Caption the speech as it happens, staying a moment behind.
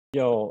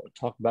y'all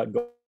talk about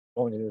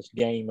going into this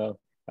game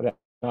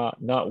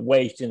about not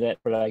wasting that,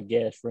 but I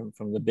guess from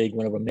the big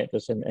win over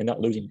Memphis and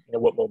not losing,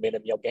 what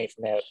momentum y'all gained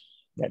from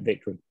that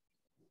victory.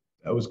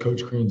 That was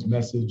Coach Crean's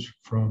message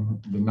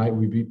from the night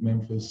we beat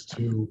Memphis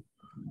to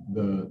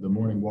the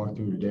morning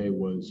walkthrough today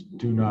was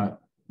do not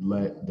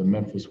let the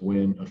Memphis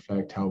win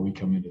affect how we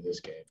come into this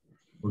game.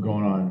 We're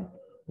going on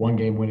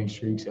one-game winning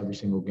streaks every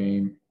single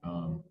game,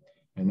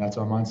 and that's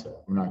our mindset.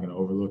 We're not going to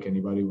overlook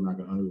anybody. We're not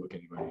going to underlook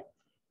anybody.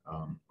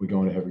 We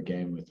go into every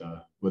game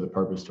with a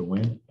purpose to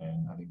win,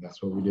 and I think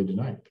that's what we did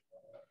tonight.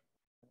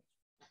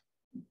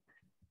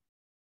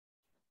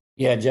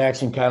 Yeah,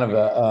 Jackson, kind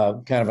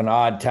of an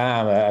odd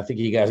time. I think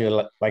you guys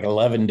got like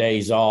 11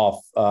 days off.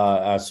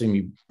 I assume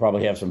you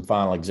probably have some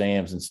final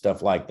exams and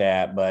stuff like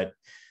that. But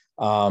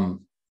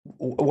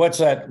what's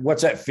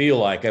that feel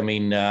like? I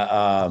mean,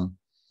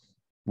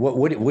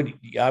 what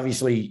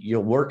obviously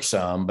you'll work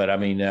some, but I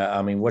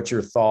mean, what's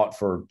your thought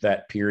for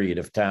that period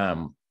of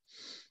time?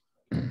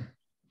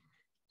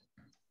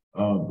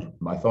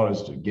 My thought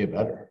is to get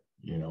better.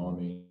 I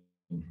mean,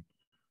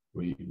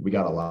 we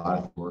got a lot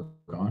of work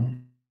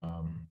on.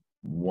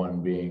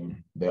 One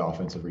being the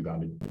offensive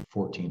rebounded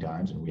 14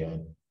 times, and we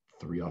had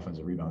 3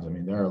 offensive rebounds. I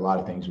mean, there are a lot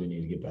of things we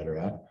need to get better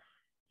at,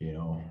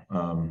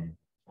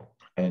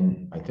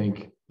 and I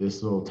think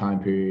this little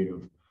time period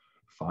of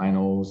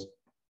finals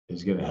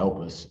is going to help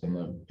us in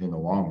the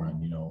long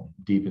run,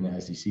 deep in the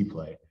SEC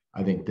play.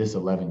 I think this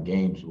 11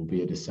 games will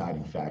be a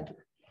deciding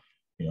factor.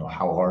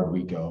 How hard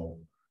we go,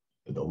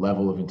 the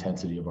level of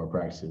intensity of our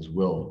practices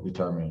will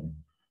determine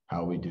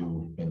how we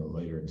do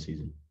later in the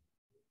season.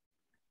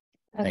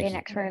 Okay,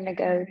 next we're going to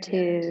go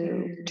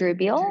to Drew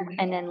Beal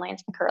and then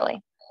Lance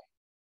McCurley.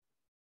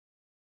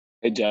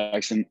 Hey,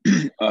 Jackson.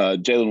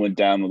 Jailyn went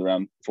down with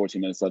around 14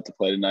 minutes left to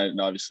play tonight,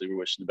 and obviously we're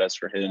wishing the best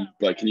for him.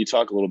 But can you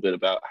talk a little bit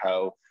about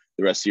how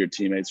the rest of your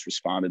teammates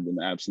responded in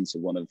the absence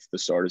of one of the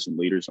starters and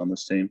leaders on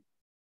this team?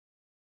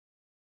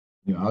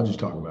 I'll just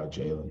talk about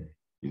Jailyn.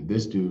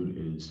 This dude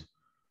is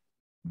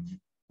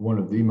one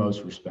of the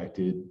most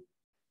respected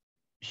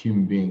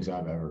human beings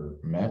I've ever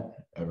met,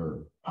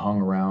 ever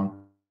hung around.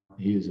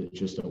 He is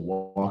just a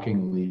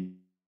walking lead,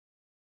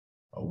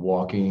 a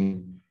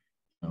walking,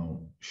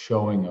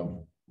 showing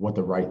of what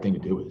the right thing to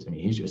do is. I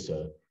mean, he's just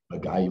a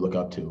guy you look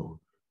up to,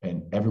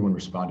 and everyone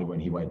responded when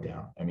he went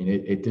down. I mean,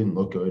 it didn't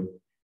look good.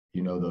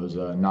 Those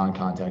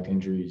non-contact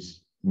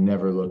injuries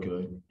never look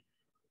good.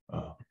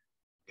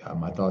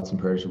 My thoughts and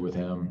prayers are with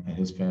him and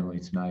his family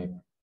tonight.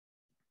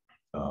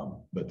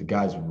 But the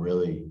guys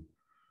really,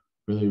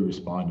 really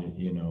responded.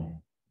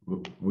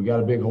 We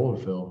got a big hole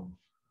to fill,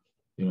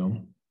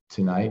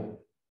 tonight,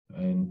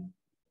 and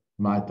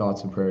my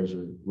thoughts and prayers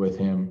are with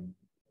him.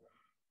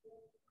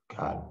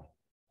 God,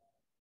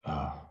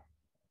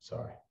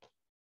 sorry.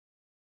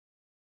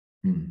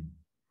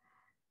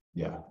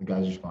 Yeah, the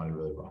guys responded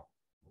really well.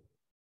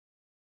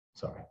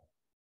 Sorry.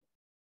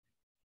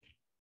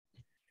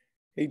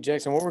 Hey,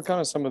 Jackson, what were kind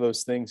of some of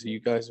those things that you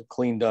guys have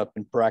cleaned up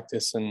in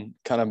practice and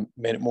kind of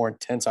made it more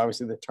intense?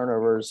 Obviously, the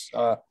turnovers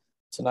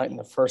tonight in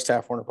the first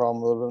half weren't a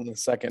problem, a little bit in the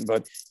second,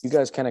 but you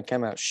guys kind of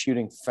came out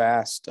shooting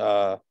fast,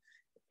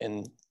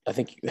 and I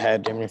think you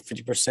had damn near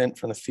 50%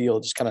 from the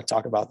field. Just kind of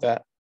talk about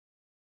that.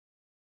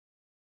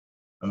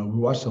 We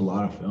watched a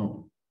lot of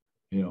film,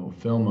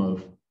 film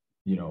of,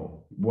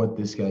 what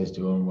this guy's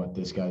doing,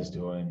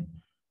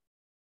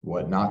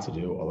 what not to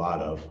do, a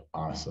lot of,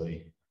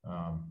 honestly.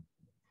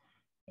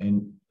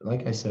 And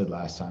like I said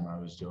last time I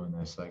was doing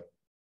this, like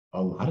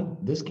a lot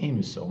of this game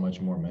is so much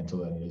more mental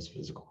than it is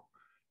physical.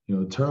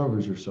 The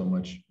turnovers are so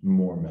much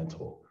more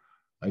mental.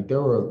 Like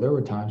there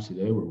were times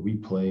today where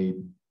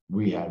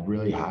we had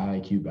really high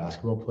IQ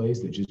basketball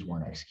plays that just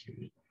weren't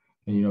executed.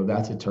 And,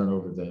 that's a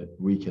turnover that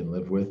we can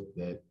live with,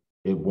 that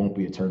it won't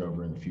be a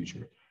turnover in the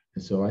future.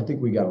 And so I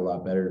think we got a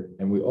lot better.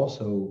 And we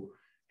also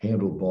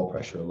handled ball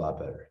pressure a lot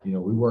better.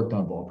 We worked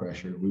on ball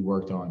pressure. We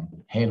worked on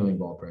handling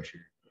ball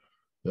pressure.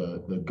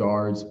 The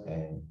guards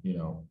and,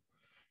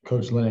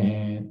 Coach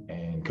Linehan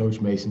and Coach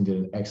Mason did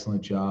an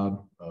excellent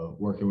job of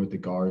working with the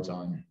guards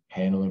on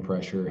handling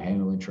pressure,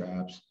 handling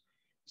traps,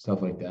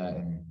 stuff like that.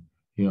 And,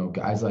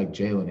 guys like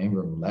Jailyn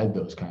Ingram led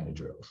those kind of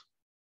drills.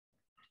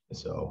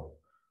 So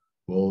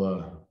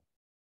we'll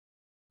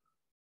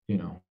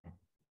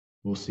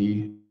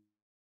see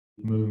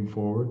moving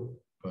forward,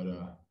 but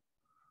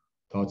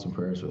thoughts and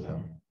prayers with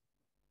him.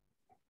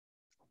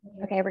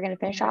 Okay, we're going to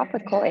finish off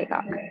with Cole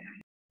Aycock.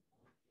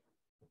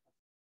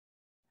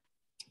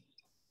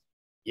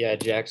 Yeah,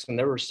 Jackson,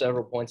 there were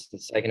several points in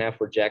the second half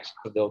where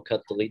Jacksonville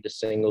cut the lead to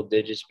single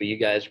digits, but you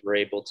guys were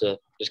able to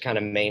just kind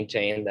of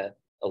maintain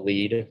a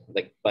lead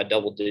like by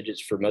double digits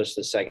for most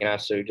of the second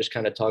half. So just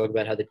kind of talk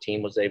about how the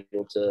team was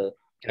able to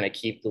kind of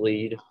keep the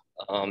lead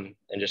and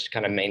just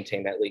kind of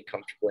maintain that lead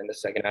comfortably in the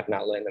second half,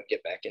 not letting them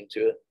get back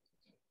into it.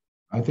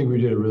 I think we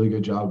did a really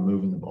good job of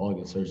moving the ball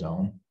against their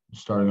zone,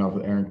 starting off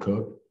with Aaron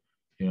Cook,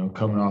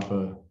 coming off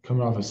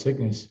a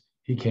sickness.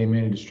 He came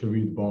in and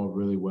distributed the ball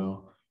really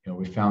well.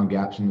 We found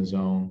gaps in the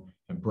zone,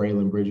 and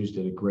Braylon Bridges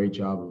did a great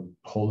job of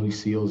holding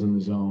seals in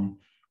the zone,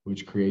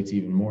 which creates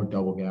even more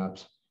double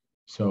gaps.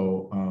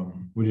 So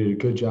we did a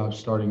good job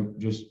starting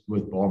just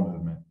with ball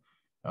movement.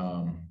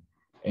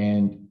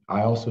 And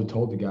I also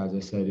told the guys, I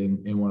said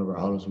in one of our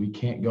huddles, we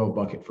can't go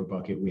bucket for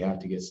bucket. We have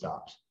to get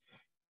stops.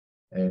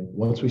 And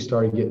once we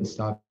started getting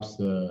stops,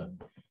 the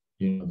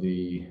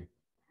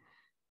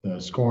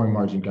scoring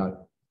margin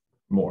got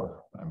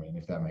more. I mean,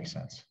 if that makes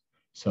sense.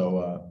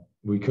 So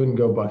we couldn't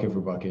go bucket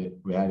for bucket.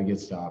 We had to get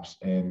stops.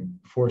 And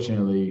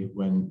fortunately,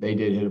 when they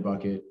did hit a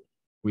bucket,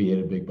 we hit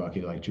a big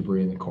bucket, like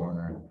Jabri in the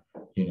corner,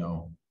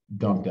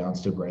 dumped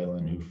downs to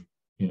Braylon, who,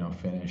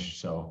 finished.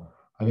 So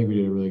I think we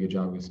did a really good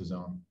job against the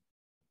zone.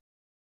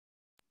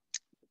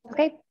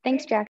 Okay, thanks, Jack.